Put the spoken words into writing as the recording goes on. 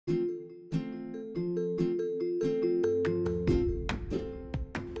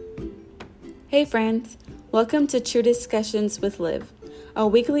Hey friends, welcome to True Discussions with Liv, a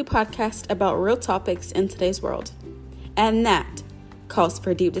weekly podcast about real topics in today's world. And that calls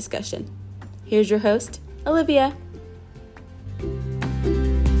for deep discussion. Here's your host, Olivia.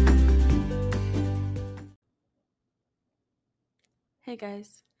 Hey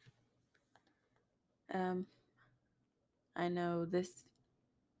guys. I know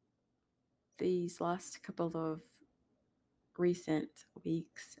these last couple of recent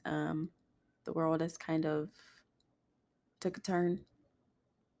weeks, the world has kind of took a turn.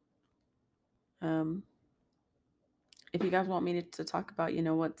 If you guys want me to talk about,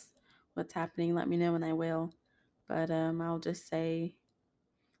 what's happening, let me know and I will. But I'll just say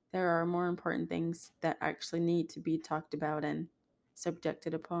there are more important things that actually need to be talked about and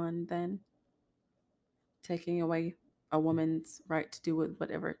subjected upon than taking away a woman's right to do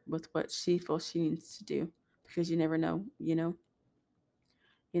with what she feels she needs to do, because you never know, you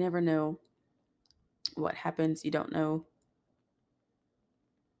never know what happens. You don't know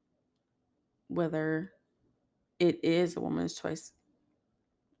whether it is a woman's choice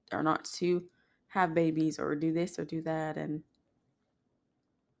or not to have babies or do this or do that, and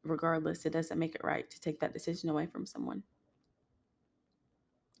regardless, it doesn't make it right to take that decision away from someone.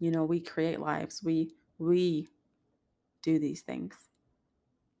 We create lives. We do these things.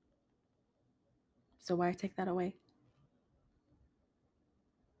 So why take that away?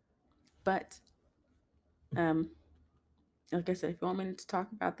 But like I said, if you want me to talk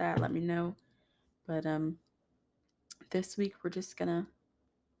about that, let me know. But this week we're gonna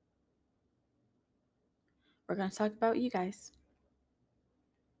talk about you guys.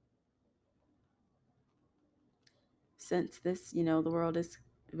 Since this, the world is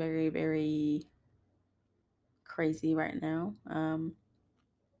very, very crazy right now.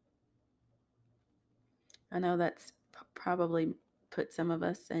 I know that's probably put some of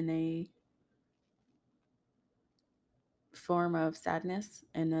us in a form of sadness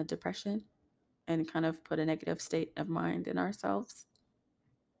and a depression, and kind of put a negative state of mind in ourselves.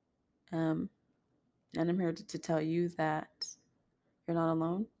 And I'm here to tell you that you're not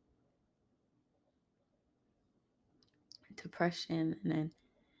alone. Depression and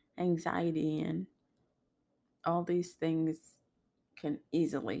anxiety and all these things can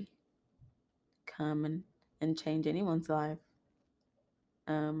easily come and change anyone's life.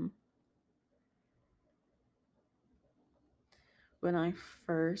 When I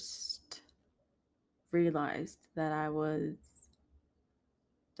first realized that I was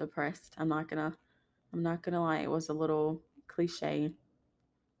depressed, I'm not gonna lie, it was a little cliche.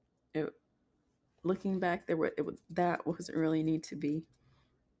 Looking back, that wasn't really need to be,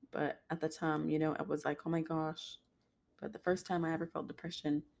 but at the time, I was like, oh my gosh. But the first time I ever felt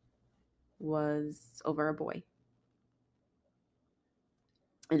depression was over a boy,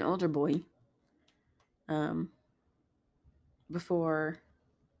 an older boy. Before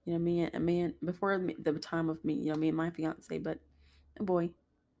before the time of me and my fiance, but a boy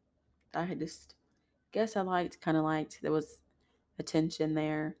that I had just guess I kind of liked. There was attention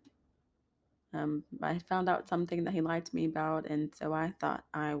there. I found out something that he liked me about, and so I thought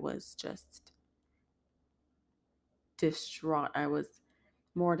I was just distraught. I was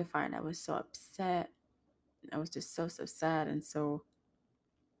mortified. I was so upset. I was just so sad, and so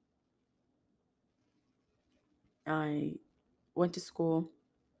I went to school,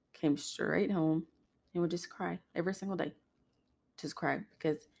 came straight home, and would just cry every single day. Just cry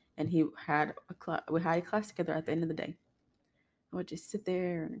and we had a class together at the end of the day. I would just sit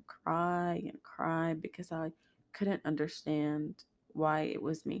there and cry because I couldn't understand why it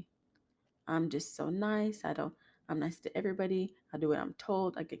was me. I'm just so nice. I'm nice to everybody. I do what I'm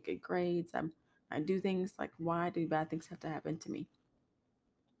told. I get good grades. I do things. Like, why do bad things have to happen to me?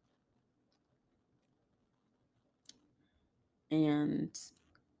 And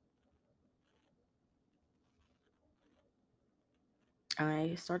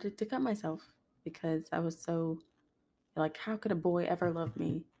I started to cut myself because I was so like, how could a boy ever love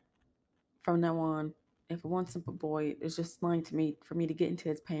me from now on? If one simple boy is just lying to me for me to get into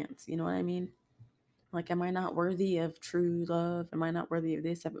his pants, you know what I mean? Like, am I not worthy of true love? Am I not worthy of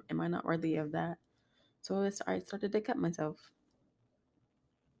this? Am I not worthy of that? So I started to cut myself.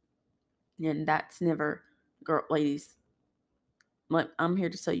 And that's never, ladies, I'm here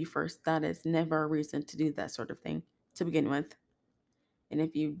to tell you first, that is never a reason to do that sort of thing to begin with. And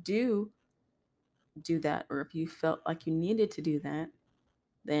if you do that, or if you felt like you needed to do that,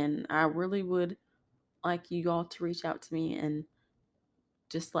 then I really would like you all to reach out to me and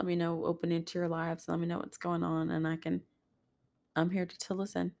just let me know, open into your lives, let me know what's going on, and I'm here to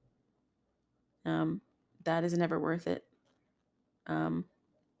listen. That is never worth it.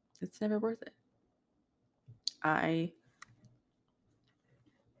 It's never worth it. I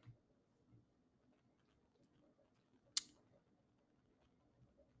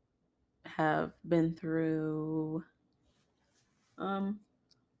have been through um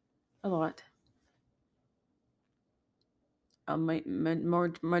a lot.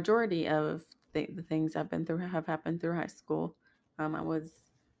 Majority of the things I've been through have happened through high school. I was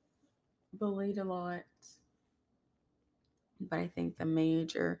bullied a lot, but I think the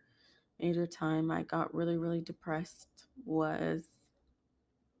major time I got really really depressed was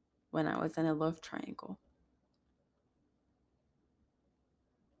when I was in a love triangle.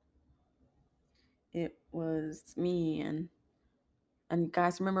 It was me and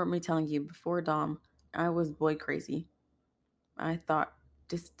guys, remember me telling you before Dom, I was boy crazy. I thought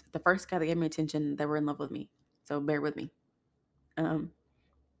just the first guy that gave me attention, they were in love with me. So bear with me. Um,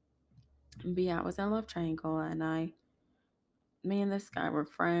 but yeah, I was in a love triangle, and me and this guy were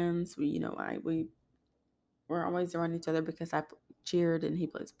friends. We were always around each other because I cheered and he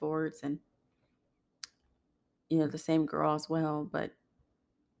played sports, and the same girl as well. But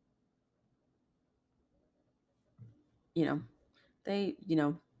you know, they,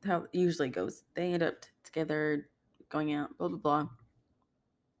 how it usually goes. They end up together, going out, blah blah blah,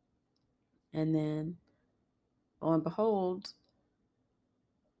 and then lo and behold,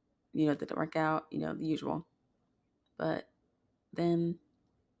 it didn't work out. The usual. But then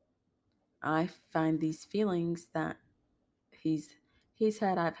I find these feelings that he's he's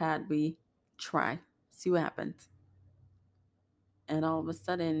had, I've had. We try, see what happens, and all of a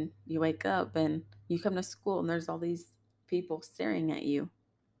sudden you wake up and you come to school and there's all these people staring at you,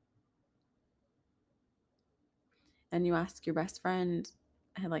 and you ask your best friend,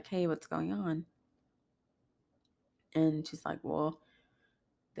 like, hey, what's going on? And she's like, well,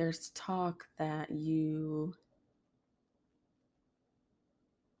 there's talk that you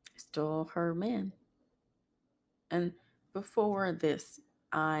stole her man. And before this,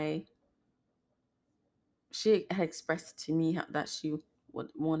 I she had expressed to me that she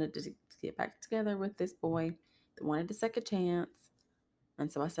wanted to get back together with this boy, that wanted a second chance.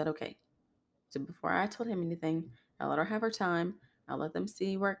 And so I said, okay. So before I told him anything, I let her have her time. I let them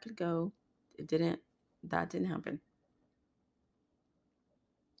see where it could go. That didn't happen.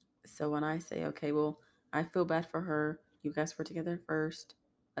 So when I say, okay, well, I feel bad for her. You guys were together first.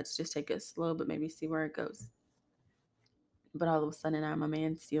 Let's just take it slow, but maybe see where it goes. But all of a sudden, I'm a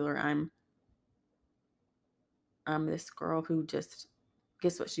man stealer. I'm this girl who just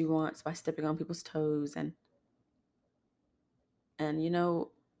gets what she wants by stepping on people's toes, and when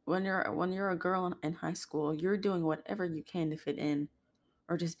you're a girl in high school, you're doing whatever you can to fit in,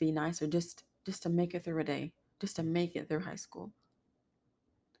 or just be nice, or just to make it through a day, just to make it through high school.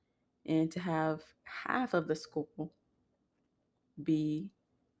 And to have half of the school be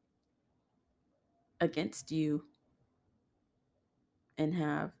against you, and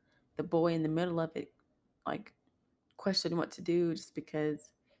have the boy in the middle of it, like, question what to do just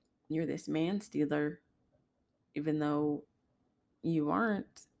because you're this man stealer, even though you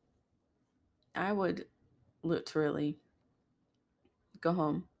aren't. I would literally go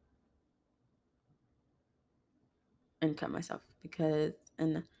home and cut myself, because,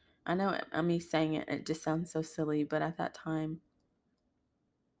 and I know I'm me saying it, it just sounds so silly, but at that time,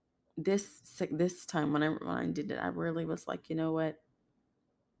 this time when I did it, I really was like, you know what?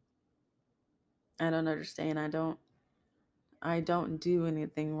 I don't understand. I don't do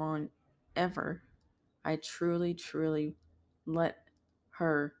anything wrong ever. I truly, truly let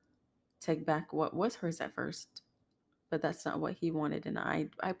her take back what was hers at first, but that's not what he wanted, and I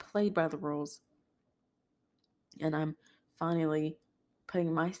played by the rules, and I'm finally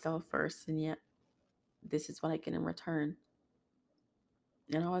putting myself first, and yet this is what I get in return.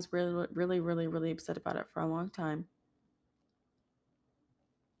 And I was really, really, really, really upset about it for a long time.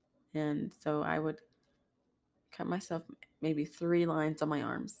 And so I would cut myself maybe 3 lines on my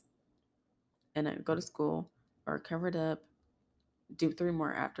arms, and I'd go to school or cover it up, do 3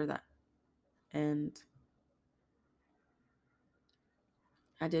 more after that. And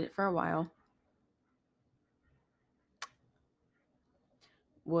I did it for a while.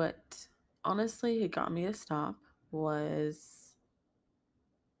 What honestly it got me to stop was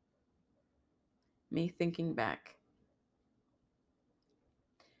me thinking back.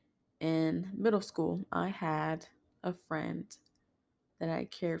 In middle school, I had a friend that I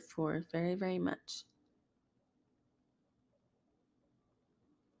cared for very, very much.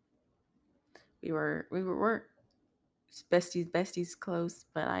 We weren't besties close,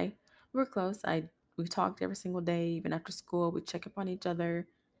 but we were close. We talked every single day, even after school. We'd check up on each other,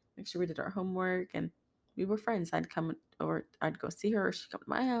 make sure we did our homework, and we were friends. I'd come, or I'd go see her, or she'd come to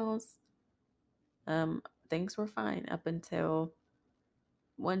my house. Um, things were fine up until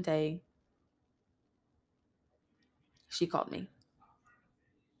one day she called me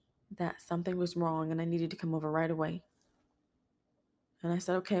that something was wrong and I needed to come over right away. And I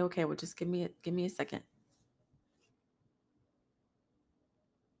said, okay, well, just give me a second.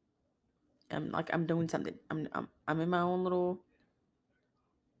 I'm doing something. I'm in my own little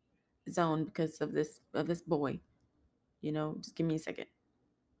zone because of this boy. Just give me a second.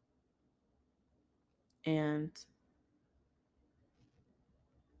 And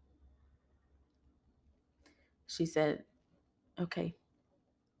she said, okay.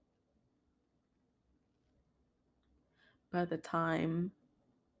 By the time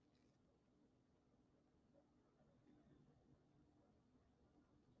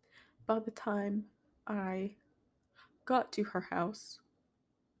I got to her house,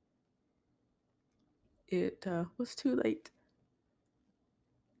 it was too late.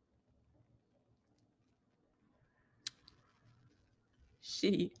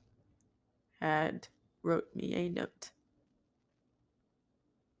 She had wrote me a note.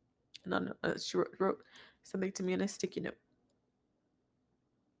 No, she wrote something to me on a sticky note.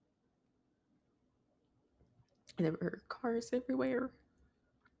 And there were cars everywhere.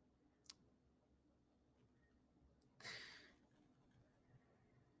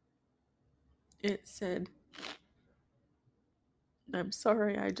 It said, I'm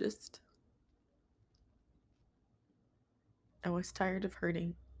sorry, I was tired of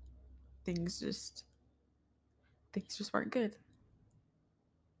hurting. Things just weren't good.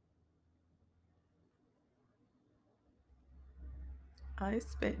 I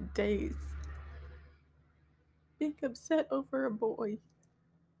spent days being upset over a boy.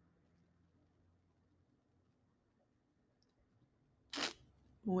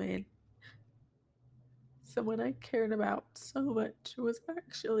 When someone I cared about so much was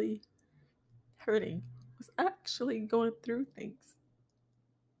actually hurting, was actually going through things.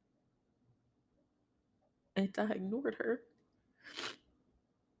 And I ignored her.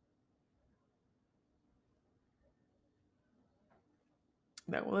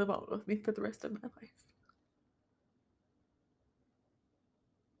 That will live on with me for the rest of my life.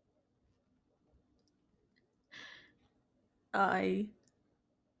 I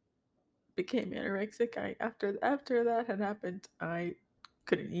became anorexic. After that had happened, I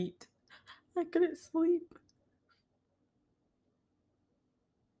couldn't eat. I couldn't sleep.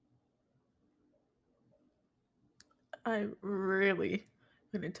 I really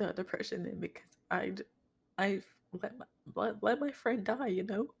went into a depression then because I let my friend die,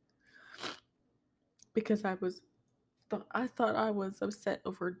 because I thought I was upset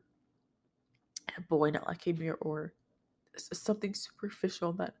over a boy not liking me or something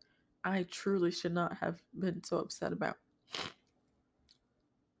superficial that I truly should not have been so upset about.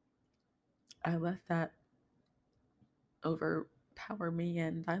 I let that overpower me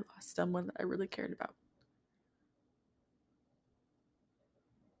and I lost someone that I really cared about.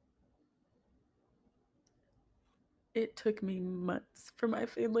 It took me months for my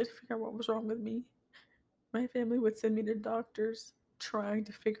family to figure out what was wrong with me. My family would send me to doctors trying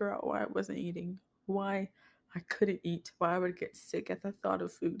to figure out why I wasn't eating, why I couldn't eat, why I would get sick at the thought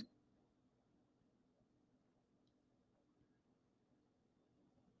of food.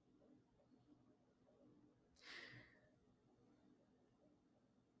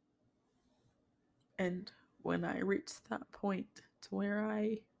 And when I reached that point to where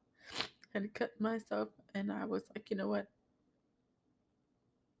I had cut myself and I was like, you know what?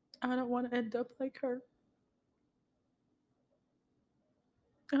 I don't want to end up like her.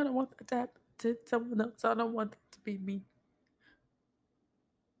 I don't want that to happen to someone else. I don't want that to be me.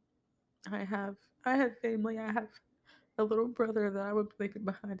 I have I have family. I have a little brother that I would be leaving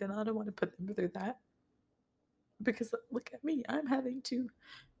behind, and I don't want to put them through that. Because look at me, I'm having to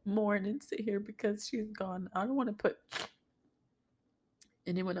mourn and sit here because she's gone. I don't want to put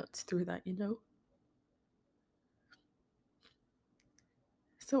anyone else through that.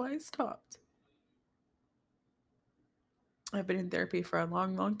 So I stopped. I've been in therapy for a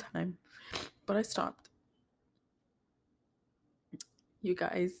long, long time, but I stopped. You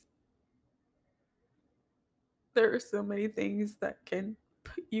guys, there are so many things that can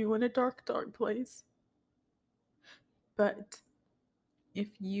put you in a dark, dark place. But if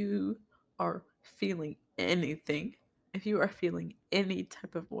you are feeling anything, if you are feeling any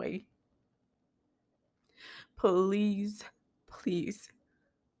type of way, please, please,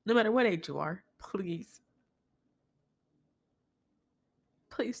 no matter what age you are, please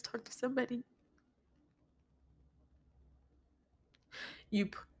talk to somebody. You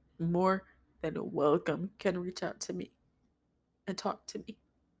more than welcome can reach out to me and talk to me.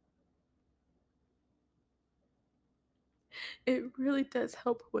 It really does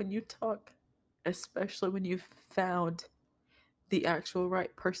help when you talk, especially when you've found the actual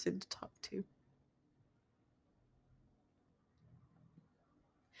right person to talk to.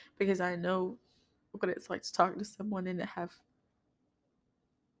 Because I know what it's like to talk to someone and to have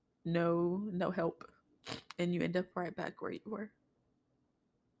no help, and you end up right back where you were.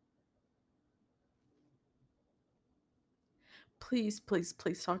 Please, please,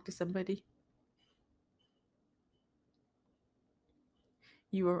 please talk to somebody.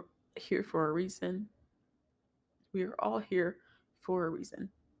 You are here for a reason. We are all here for a reason.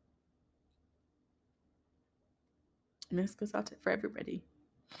 And this goes out to for everybody.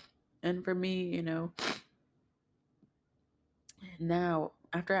 And for me, now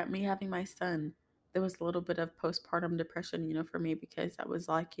after me having my son, there was a little bit of postpartum depression, for me, because I was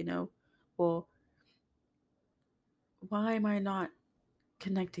like, well, why am I not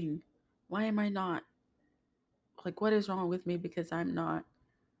connecting? Why am I not, like, what is wrong with me because I'm not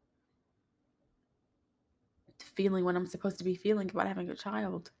feeling what I'm supposed to be feeling about having a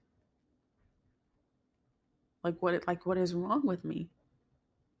child? Like what is wrong with me?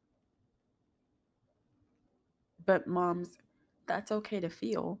 But moms, that's okay to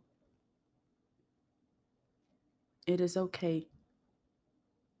feel. It is okay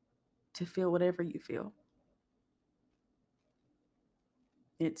to feel whatever you feel.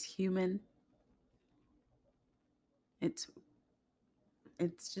 It's human. It's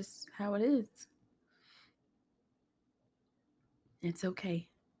it's just how it is. It's okay.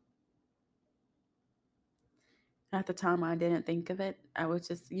 At the time I didn't think of it. I was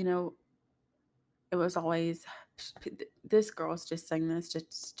just, it was always this girl's just saying this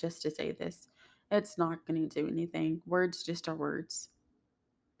just to say this. It's not going to do anything. Words just are words.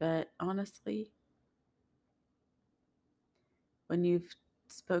 But honestly, when you've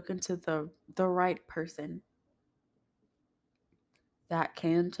spoken to the right person that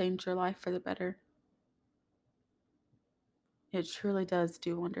can change your life for the better, it truly does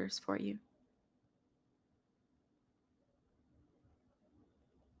do wonders for you.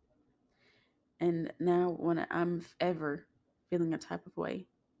 And now, when I'm ever feeling a type of way,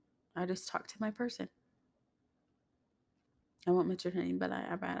 I just talk to my person. I won't mention her name, but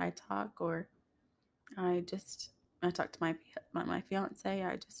I talk, or I just I talk to my fiance.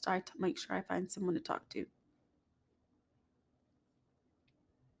 Make sure I find someone to talk to,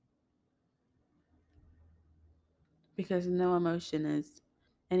 because no emotion is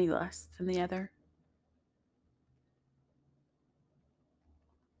any less than the other.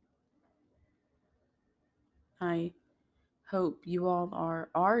 I hope you all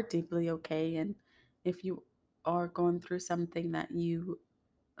are deeply okay, and if you are going through something, that you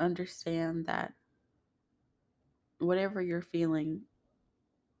understand that whatever you're feeling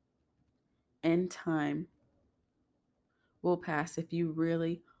in time will pass if you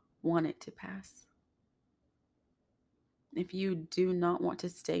really want it to pass. If you do not want to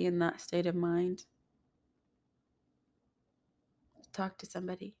stay in that state of mind, talk to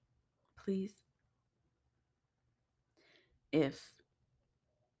somebody, please. If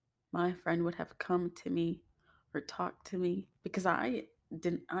my friend would have come to me or talked to me, because I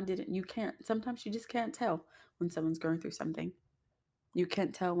didn't you can't sometimes you just can't tell when someone's going through something. You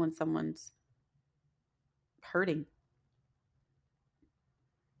can't tell when someone's hurting,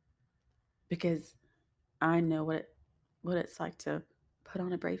 because I know what it's like to put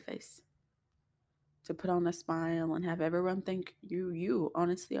on a brave face, to put on a smile and have everyone think you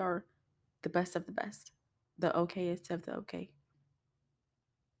honestly are the best of the best, the okayest of the okay,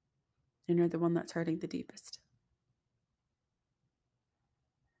 and you're the one that's hurting the deepest.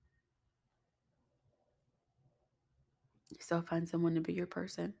 So find someone to be your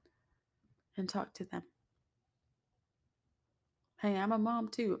person and talk to them. Hey, I'm a mom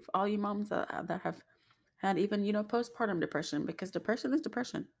too. For all you moms that have had even, postpartum depression, because depression is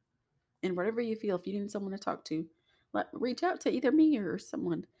depression. And whatever you feel, if you need someone to talk to, reach out to either me or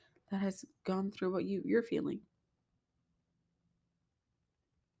someone that has gone through what you're feeling,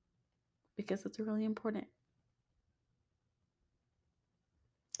 because it's really important.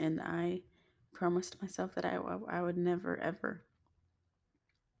 And I promised myself that I would never, ever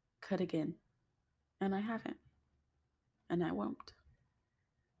cut again. And I haven't. And I won't.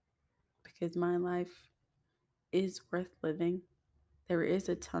 Because my life is worth living. There is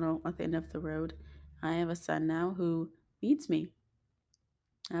a tunnel at the end of the road. I have a son now who needs me.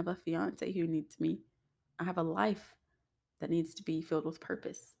 I have a fiance who needs me. I have a life that needs to be filled with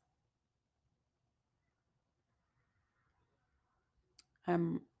purpose.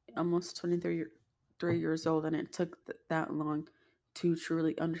 I'm almost 3 years old, and it took that long to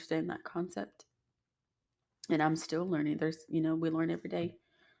truly understand that concept. And I'm still learning. There's, we learn every day,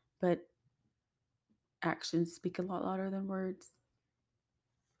 but actions speak a lot louder than words.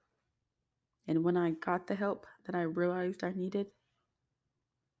 And when I got the help that I realized I needed,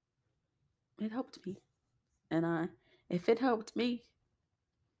 it helped me. And if it helped me,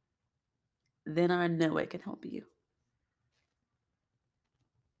 then I know it can help you.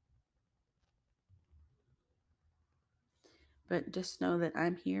 But just know that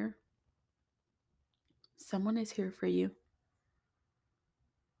I'm here. Someone is here for you.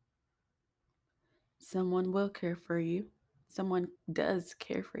 Someone will care for you. Someone does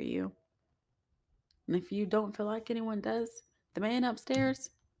care for you. And if you don't feel like anyone does, the man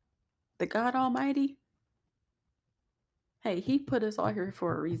upstairs, the God Almighty, hey, he put us all here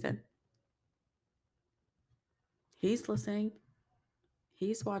for a reason. He's listening.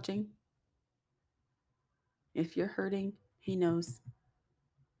 He's watching. If you're hurting, he knows.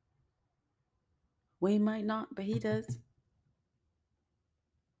 We might not, but he does.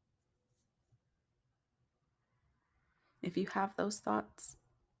 If you have those thoughts,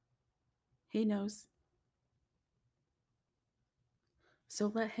 he knows.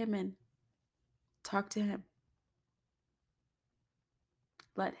 So let him in. Talk to him.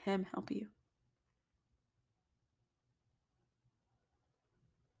 Let him help you.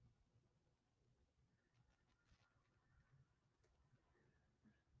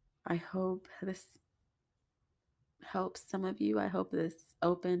 I hope this helps some of you. I hope this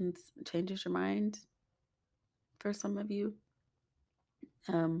changes your mind for some of you.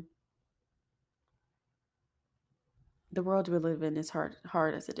 The world we live in is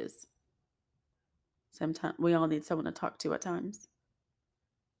hard as it is. Sometimes we all need someone to talk to at times.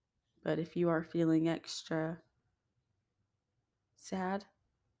 But if you are feeling extra sad,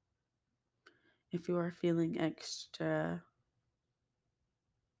 if you are feeling extra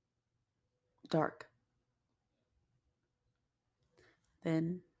dark,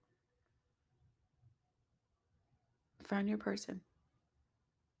 then find your person.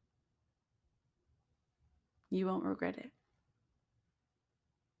 You won't regret it.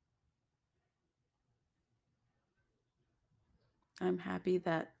 I'm happy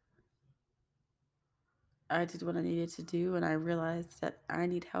that I did what I needed to do, and I realized that I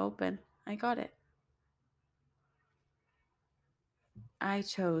need help, and I got it. I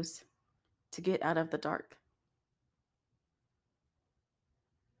chose to get out of the dark.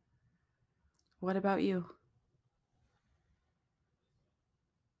 What about you?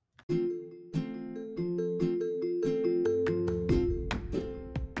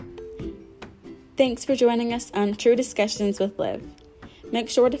 Thanks for joining us on True Discussions with Liv. Make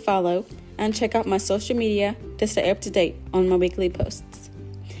sure to follow and check out my social media to stay up to date on my weekly posts.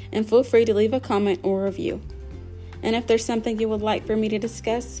 And feel free to leave a comment or review. And if there's something you would like for me to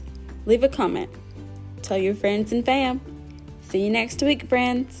discuss, leave a comment. Tell your friends and fam. See you next week,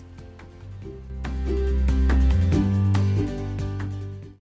 friends.